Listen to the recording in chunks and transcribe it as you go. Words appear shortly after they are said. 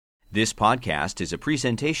This podcast is a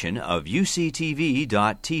presentation of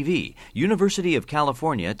UCTV.tv, University of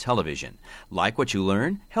California Television. Like what you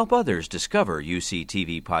learn? Help others discover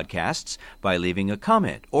UCTV podcasts by leaving a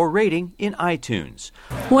comment or rating in iTunes.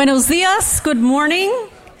 Buenos dias, good morning,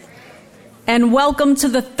 and welcome to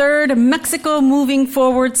the third Mexico Moving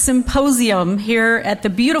Forward Symposium here at the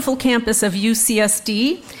beautiful campus of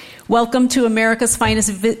UCSD. Welcome to America's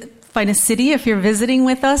finest city if you're visiting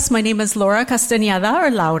with us. My name is Laura Castañeda, or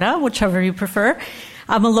Laura, whichever you prefer.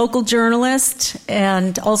 I'm a local journalist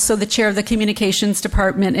and also the chair of the communications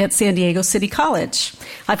department at San Diego City College.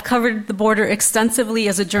 I've covered the border extensively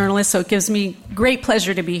as a journalist, so it gives me great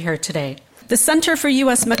pleasure to be here today. The Center for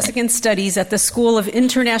U.S.-Mexican Studies at the School of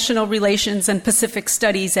International Relations and Pacific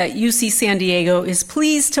Studies at UC San Diego is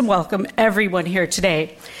pleased to welcome everyone here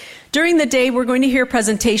today. During the day, we're going to hear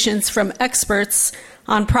presentations from experts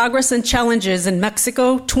on progress and challenges in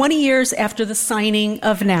Mexico 20 years after the signing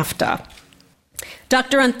of NAFTA.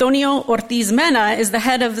 Dr. Antonio Ortiz-Mena is the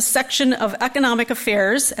head of the section of economic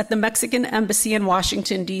affairs at the Mexican Embassy in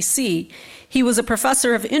Washington, D.C. He was a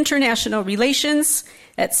professor of international relations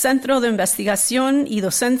at Centro de Investigación y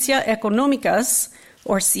Docencia Económicas,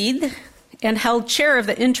 or CID, and held chair of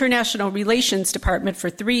the International Relations Department for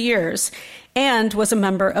 3 years, and was a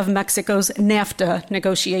member of Mexico's NAFTA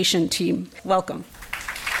negotiation team. Welcome.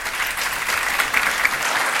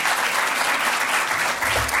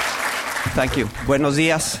 Thank you. Buenos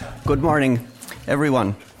dias. Good morning,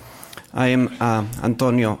 everyone. I am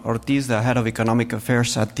Antonio Ortiz, the head of economic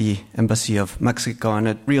affairs at the Embassy of Mexico, and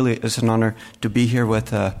it really is an honor to be here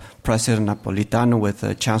with President Napolitano,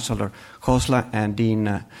 with Chancellor Josla, and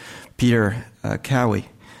Dean Peter Cowie.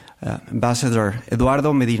 Ambassador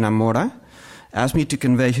Eduardo Medina Mora asked me to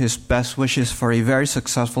convey his best wishes for a very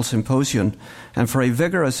successful symposium and for a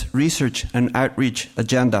vigorous research and outreach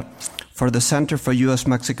agenda for the Center for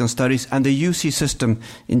U.S.-Mexican Studies and the UC system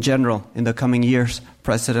in general in the coming years.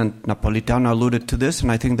 President Napolitano alluded to this,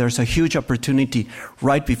 and I think there's a huge opportunity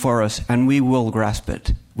right before us, and we will grasp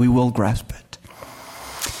it. We will grasp it.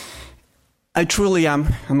 I truly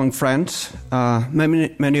am among friends.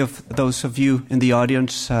 Many of those of you in the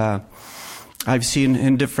audience I've seen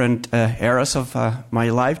in different eras of my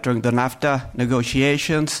life during the NAFTA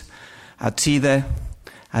negotiations, at CIDE,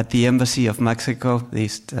 at the Embassy of Mexico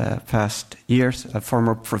these past years,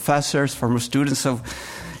 former professors, former students. So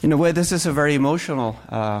in a way, this is a very emotional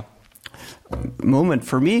moment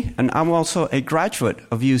for me. And I'm also a graduate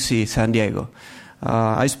of UC San Diego.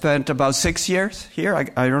 I spent about 6 years here.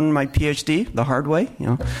 I earned my PhD the hard way,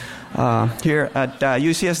 here at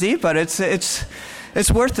UCSD. But it's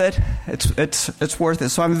worth it. It's worth it.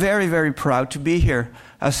 So I'm very, very proud to be here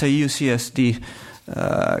as a UCSD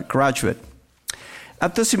graduate.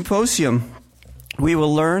 At the symposium, we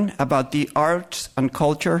will learn about the arts and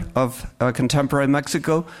culture of contemporary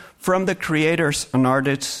Mexico from the creators and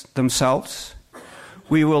artists themselves.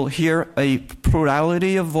 We will hear a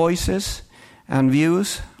plurality of voices and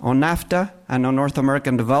views on NAFTA and on North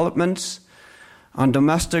American developments, on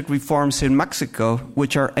domestic reforms in Mexico,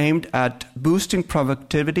 which are aimed at boosting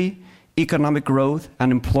productivity, economic growth,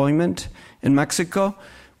 and employment in Mexico.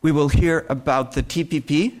 We will hear about the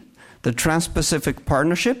TPP, the Trans-Pacific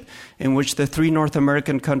Partnership, in which the 3 North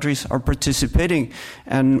American countries are participating,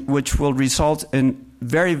 and which will result in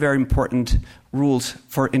very, very important rules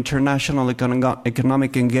for international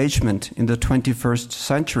economic engagement in the 21st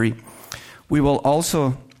century. We will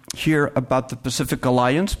also hear about the Pacific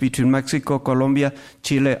Alliance between Mexico, Colombia,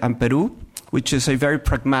 Chile, and Peru, which is a very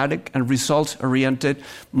pragmatic and results-oriented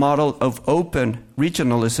model of open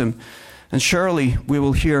regionalism. And surely we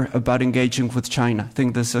will hear about engaging with China. I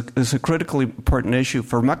think this is a critically important issue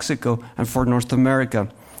for Mexico and for North America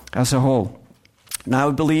as a whole. Now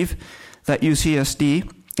I believe that UCSD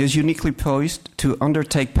is uniquely poised to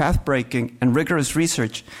undertake path-breaking and rigorous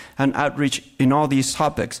research and outreach in all these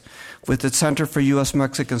topics with the Center for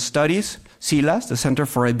U.S.-Mexican Studies, CILAS, the Center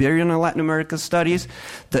for Iberian and Latin American Studies,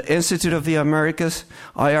 the Institute of the Americas,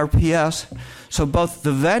 IRPS. So both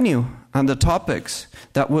the venue and the topics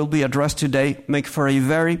that will be addressed today make for a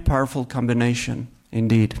very powerful combination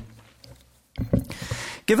indeed.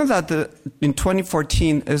 Given that in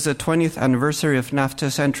 2014 is the 20th anniversary of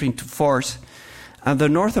NAFTA's entry into force, and the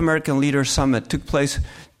North American Leaders Summit took place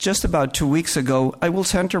just about 2 weeks ago, I will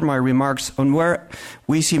center my remarks on where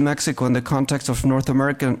we see Mexico in the context of North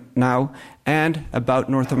America now and about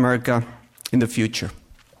North America in the future.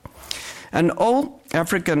 An old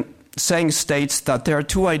African saying states that there are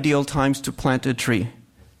 2 ideal times to plant a tree,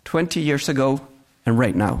 20 years ago and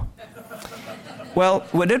right now. Well,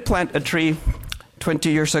 we did plant a tree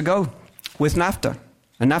 20 years ago with NAFTA.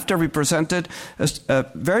 And NAFTA represented a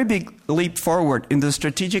very big leap forward in the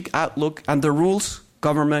strategic outlook and the rules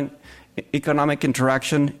governing economic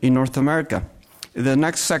interaction in North America. In the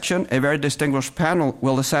next section, a very distinguished panel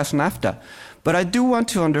will assess NAFTA. But I do want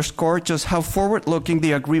to underscore just how forward-looking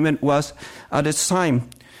the agreement was at its time.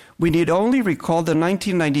 We need only recall the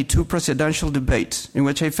 1992 presidential debates in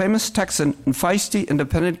which a famous Texan and feisty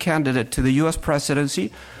independent candidate to the U.S.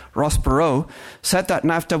 presidency, Ross Perot, said that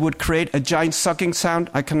NAFTA would create a giant sucking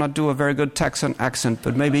sound. I cannot do a very good Texan accent,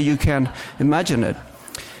 but maybe you can imagine it.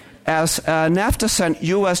 As NAFTA sent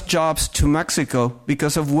U.S. jobs to Mexico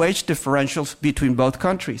because of wage differentials between both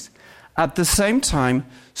countries. At the same time,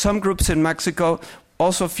 some groups in Mexico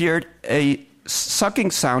also feared a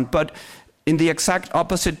sucking sound, but in the exact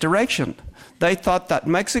opposite direction. They thought that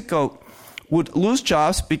Mexico would lose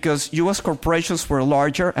jobs because U.S. corporations were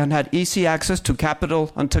larger and had easy access to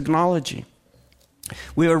capital and technology.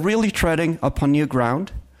 We are really treading upon new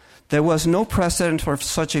ground. There was no precedent for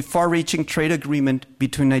such a far-reaching trade agreement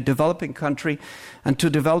between a developing country and two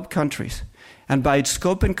developed countries. And by its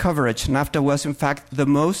scope and coverage, NAFTA was in fact the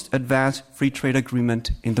most advanced free trade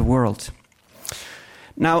agreement in the world.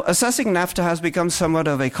 Now, assessing NAFTA has become somewhat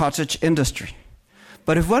of a cottage industry.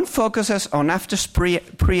 But if one focuses on NAFTA's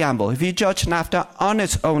preamble, if you judge NAFTA on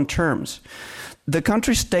its own terms, the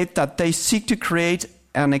countries state that they seek to create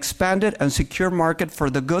an expanded and secure market for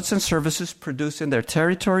the goods and services produced in their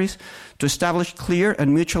territories, to establish clear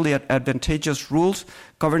and mutually advantageous rules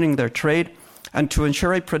governing their trade, and to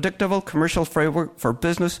ensure a predictable commercial framework for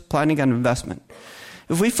business, planning, and investment.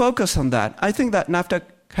 If we focus on that, I think that NAFTA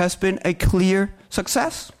has been a clear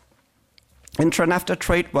success. Intra-NAFTA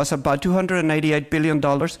trade was about $288 billion in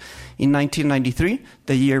 1993,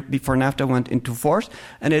 the year before NAFTA went into force,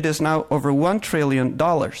 and it is now over $1 trillion,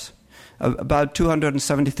 about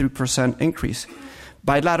 273% increase.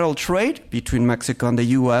 Bilateral trade between Mexico and the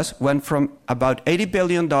U.S. went from about $80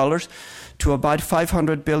 billion to about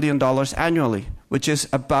 $500 billion annually, which is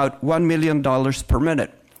about $1 million per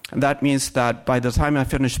minute. And that means that by the time I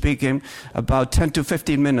finish speaking, about $10 to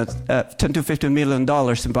 $15 million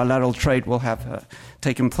in bilateral trade will have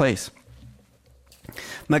taken place.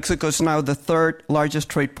 Mexico is now the third largest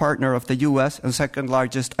trade partner of the U.S. and second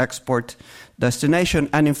largest export destination.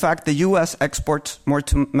 And in fact, the U.S. exports more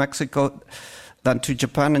to Mexico than to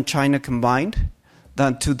Japan and China combined,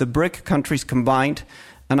 than to the BRIC countries combined.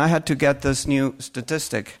 And I had to get this new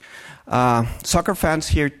statistic. Soccer fans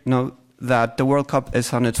here know that the World Cup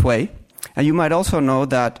is on its way. And you might also know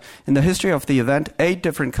that in the history of the event, 8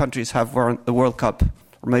 different countries have won the World Cup,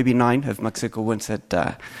 or maybe 9 if Mexico wins it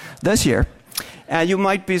this year. And you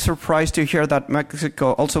might be surprised to hear that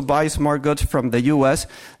Mexico also buys more goods from the U.S.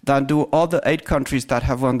 than do all the 8 countries that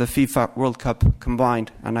have won the FIFA World Cup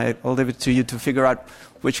combined. And I'll leave it to you to figure out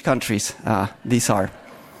which countries these are.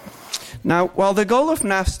 Now, while the goal of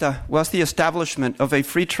NAFTA was the establishment of a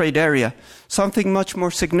free trade area, something much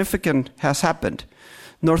more significant has happened.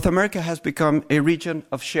 North America has become a region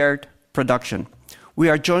of shared production. We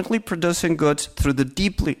are jointly producing goods through the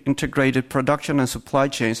deeply integrated production and supply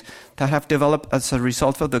chains that have developed as a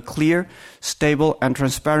result of the clear, stable, and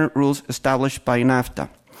transparent rules established by NAFTA.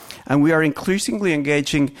 And we are increasingly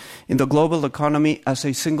engaging in the global economy as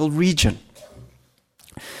a single region.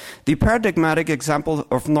 The paradigmatic example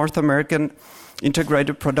of North American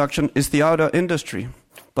integrated production is the auto industry,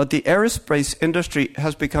 but the aerospace industry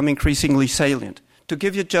has become increasingly salient. To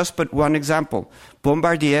give you just but one example,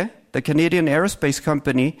 Bombardier, the Canadian aerospace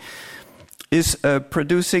company, is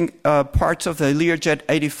producing parts of the Learjet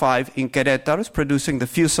 85 in Querétaro, is producing the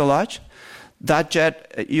fuselage. That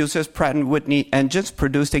jet uses Pratt & Whitney engines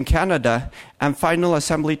produced in Canada, and final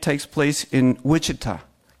assembly takes place in Wichita,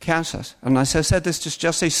 Kansas. And as I said, this is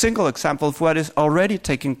just a single example of what is already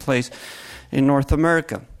taking place in North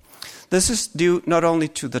America. This is due not only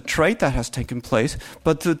to the trade that has taken place,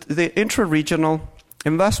 but to the intra-regional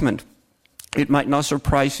investment. It might not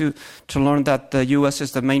surprise you to learn that the U.S.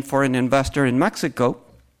 is the main foreign investor in Mexico,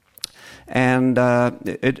 and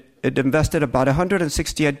it invested about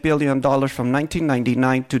 $168 billion from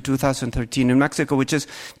 1999 to 2013 in Mexico, which is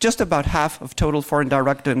just about half of total foreign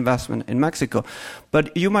direct investment in Mexico.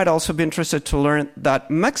 But you might also be interested to learn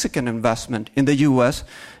that Mexican investment in the U.S.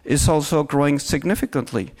 is also growing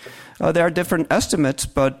significantly. There are different estimates,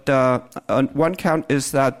 but one count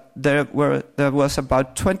is that there was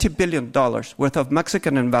about $20 billion worth of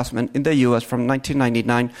Mexican investment in the U.S. from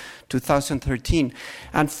 1999 to 2013.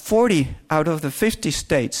 And 40 out of the 50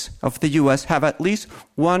 states of the U.S. have at least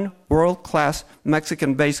one world-class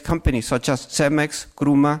Mexican-based company, such as Cemex,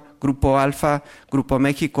 Gruma, Grupo Alfa, Grupo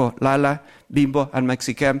México, Lala, Bimbo, and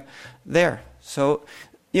Mexichem there. So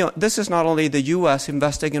this is not only the U.S.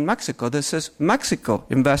 investing in Mexico, this is Mexico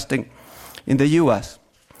investing in the U.S.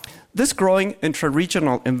 This growing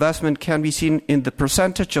intra-regional investment can be seen in the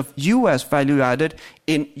percentage of U.S. value added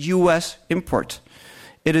in U.S. imports.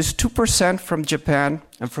 It is 2% from Japan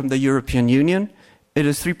and from the European Union. It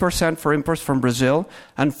is 3% for imports from Brazil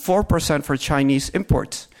and 4% for Chinese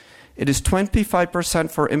imports. It is 25%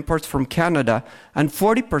 for imports from Canada and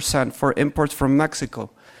 40% for imports from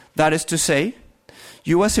Mexico. That is to say,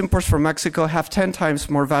 U.S. imports from Mexico have 10 times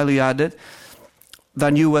more value added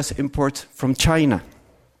than U.S. imports from China.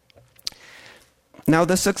 Now,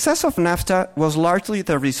 the success of NAFTA was largely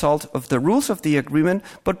the result of the rules of the agreement,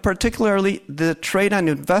 but particularly the trade and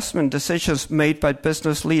investment decisions made by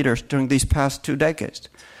business leaders during these past 2 decades.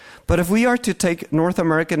 But if we are to take North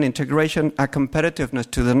American integration and competitiveness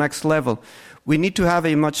to the next level, we need to have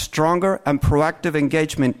a much stronger and proactive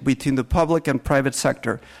engagement between the public and private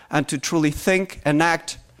sector, and to truly think and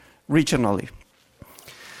act regionally.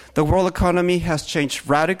 The world economy has changed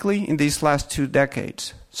radically in these last 2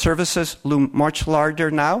 decades. Services loom much larger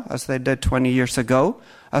now, as they did 20 years ago,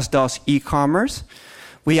 as does e-commerce.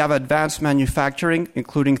 We have advanced manufacturing,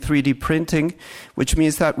 including 3D printing, which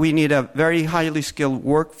means that we need a very highly skilled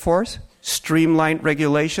workforce, streamlined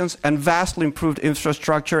regulations, and vastly improved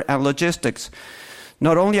infrastructure and logistics,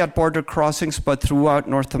 not only at border crossings, but throughout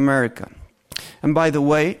North America. And by the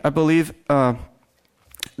way, I believe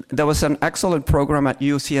there was an excellent program at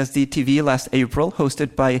UCSD TV last April,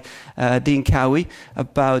 hosted by Dean Cowie,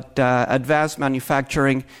 about advanced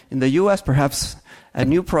manufacturing in the U.S. Perhaps a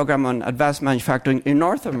new program on advanced manufacturing in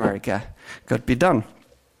North America could be done.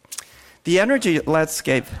 The energy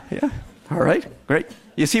landscape, yeah, all right, great.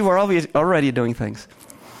 You see, we're already doing things.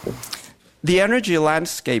 The energy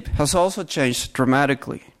landscape has also changed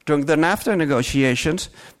dramatically. During the NAFTA negotiations,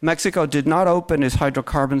 Mexico did not open its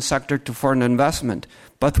hydrocarbon sector to foreign investment.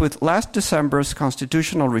 But with last December's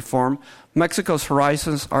constitutional reform, Mexico's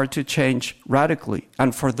horizons are to change radically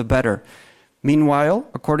and for the better. Meanwhile,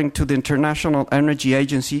 according to the International Energy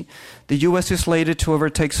Agency, the U.S. is slated to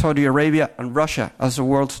overtake Saudi Arabia and Russia as the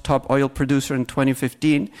world's top oil producer in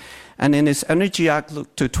 2015. And in its energy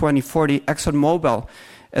outlook to 2040, ExxonMobil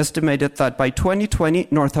estimated that by 2020,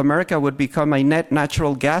 North America would become a net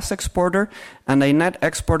natural gas exporter and a net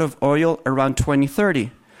export of oil around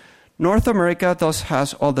 2030. North America thus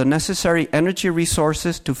has all the necessary energy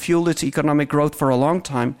resources to fuel its economic growth for a long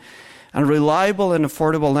time, and reliable and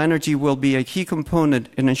affordable energy will be a key component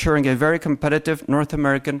in ensuring a very competitive North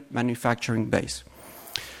American manufacturing base.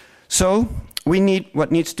 So, we need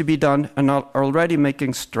what needs to be done and are already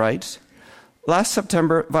making strides. Last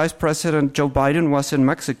September, Vice President Joe Biden was in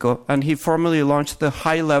Mexico, and he formally launched the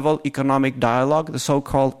High-Level Economic Dialogue, the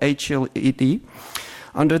so-called HLED.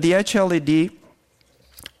 Under the HLED,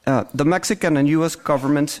 the Mexican and U.S.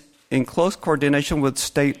 governments, in close coordination with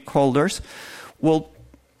stakeholders, will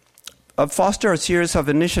foster a series of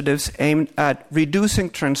initiatives aimed at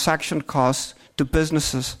reducing transaction costs to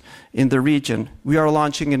businesses in the region. We are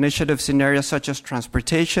launching initiatives in areas such as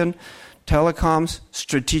transportation, telecoms,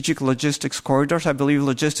 strategic logistics corridors. I believe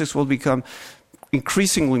logistics will become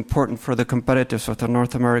increasingly important for the competitiveness of the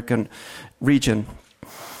North American region.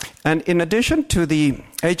 And in addition to the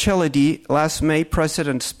HLED, last May,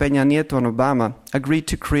 Presidents Peña Nieto and Obama agreed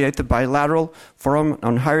to create the Bilateral Forum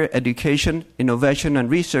on Higher Education, Innovation, and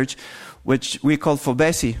Research, which we call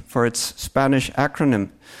FOBESI for its Spanish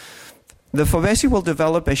acronym. The FOBESI will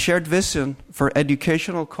develop a shared vision for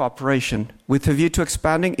educational cooperation with a view to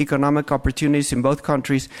expanding economic opportunities in both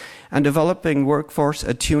countries and developing workforce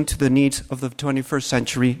attuned to the needs of the 21st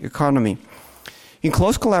century economy. In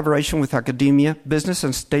close collaboration with academia, business,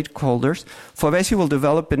 and stakeholders, FOBESI will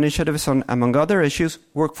develop initiatives on, among other issues,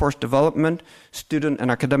 workforce development, student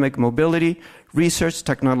and academic mobility, research,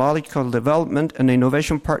 technological development, and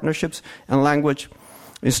innovation partnerships, and language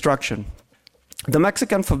instruction. The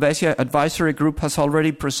Mexican FOBESI Advisory Group has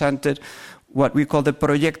already presented what we call the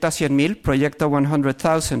Proyecta 100,000, Proyecta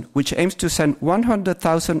 100,000, which aims to send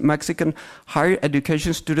 100,000 Mexican higher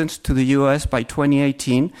education students to the U.S. by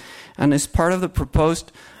 2018, and is part of the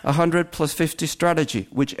proposed 100 plus 50 strategy,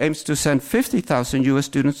 which aims to send 50,000 U.S.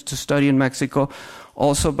 students to study in Mexico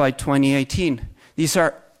also by 2018. These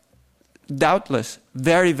are doubtless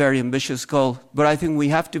very, very ambitious goals, but I think we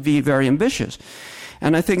have to be very ambitious.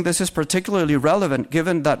 And I think this is particularly relevant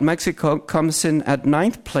given that Mexico comes in at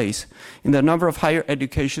 9th place in the number of higher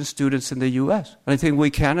education students in the U.S. I think we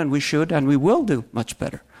can and we should and we will do much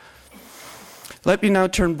better. Let me now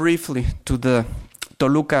turn briefly to the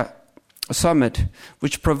Toluca Summit,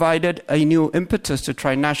 which provided a new impetus to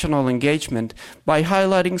trinational engagement by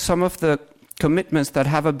highlighting some of the commitments that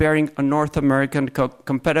have a bearing on North American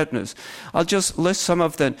competitiveness. I'll just list some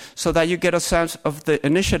of them so that you get a sense of the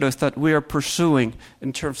initiatives that we are pursuing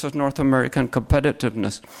in terms of North American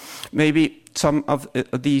competitiveness. Maybe some of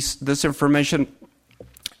this information,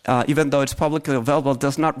 even though it's publicly available,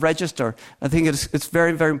 does not register. I think it's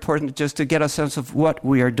very, very important just to get a sense of what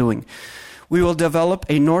we are doing. We will develop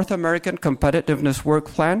a North American competitiveness work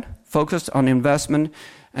plan focused on investment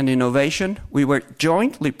and innovation. We will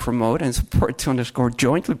jointly promote, and it's important to underscore,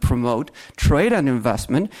 jointly promote trade and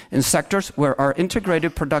investment in sectors where our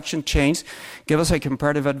integrated production chains give us a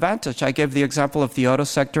comparative advantage. I gave the example of the auto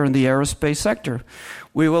sector and the aerospace sector.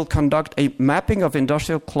 We will conduct a mapping of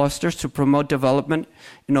industrial clusters to promote development,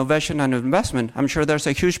 innovation, and investment. I'm sure there's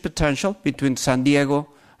a huge potential between San Diego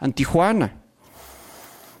and Tijuana.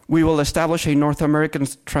 We will establish a North American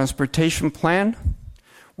transportation plan.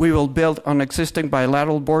 We will build on existing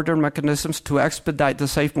bilateral border mechanisms to expedite the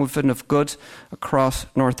safe movement of goods across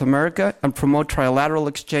North America and promote trilateral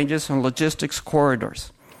exchanges and logistics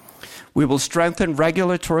corridors. We will strengthen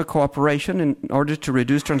regulatory cooperation in order to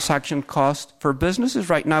reduce transaction costs for businesses.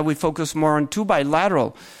 Right now, we focus more on two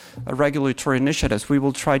bilateral regulatory initiatives. We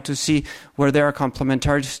will try to see where there are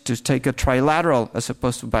complementarities to take a trilateral as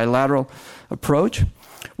opposed to bilateral approach.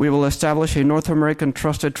 We will establish a North American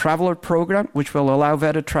Trusted Traveler Program, which will allow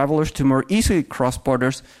vetted travelers to more easily cross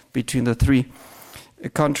borders between the three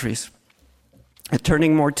countries.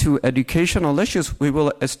 Turning more to educational issues, we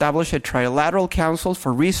will establish a trilateral council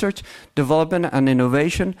for research, development, and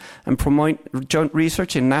innovation, and promote joint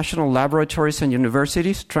research in national laboratories and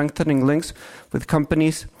universities, strengthening links with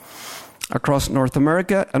companies across North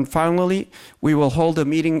America. And finally, we will hold a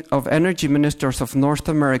meeting of energy ministers of North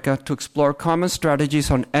America to explore common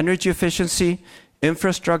strategies on energy efficiency,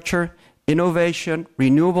 infrastructure, innovation,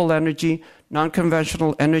 renewable energy,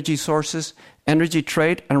 non-conventional energy sources, energy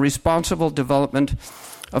trade, and responsible development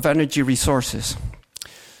of energy resources.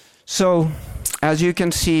 So, as you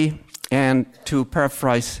can see, and to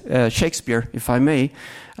paraphrase Shakespeare, if I may,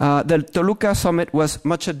 the Toluca Summit was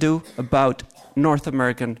much ado about North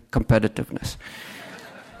American competitiveness.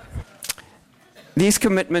 These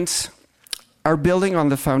commitments are building on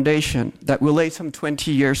the foundation that we laid some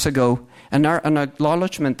 20 years ago and are an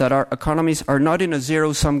acknowledgement that our economies are not in a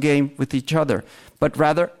zero-sum game with each other, but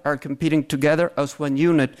rather are competing together as one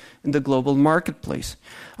unit in the global marketplace.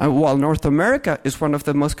 And while North America is one of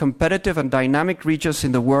the most competitive and dynamic regions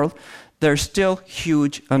in the world, there's still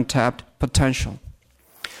huge untapped potential.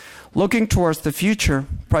 Looking towards the future,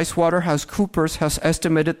 PricewaterhouseCoopers has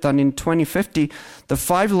estimated that in 2050, the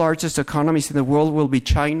 5 largest economies in the world will be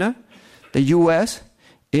China, the US,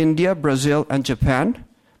 India, Brazil, and Japan.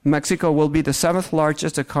 Mexico will be the 7th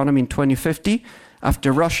largest economy in 2050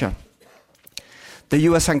 after Russia. The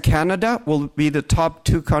US and Canada will be the top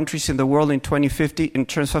 2 countries in the world in 2050 in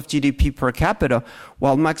terms of GDP per capita,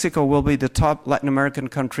 while Mexico will be the top Latin American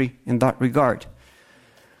country in that regard.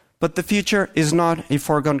 But the future is not a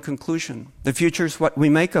foregone conclusion. The future is what we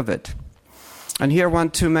make of it. And here I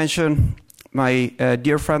want to mention my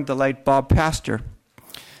dear friend, the late Bob Pastor,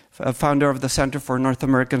 founder of the Center for North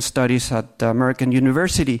American Studies at American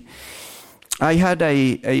University. I had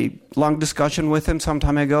a long discussion with him some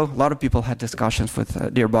time ago. A lot of people had discussions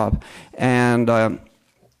with dear Bob. And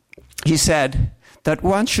he said that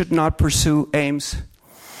one should not pursue aims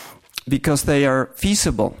because they are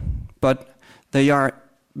feasible, but they are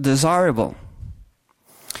desirable.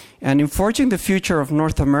 And in forging the future of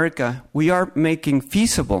North America, we are making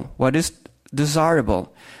feasible what is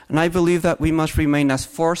desirable. And I believe that we must remain as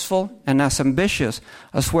forceful and as ambitious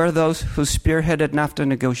as were those who spearheaded NAFTA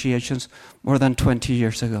negotiations more than 20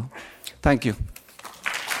 years ago. Thank you.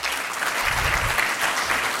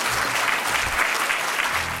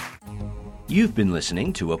 You've been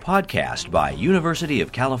listening to a podcast by University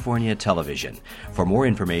of California Television. For more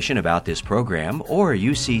information about this program or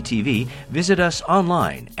UCTV, visit us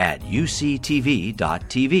online at uctv.tv.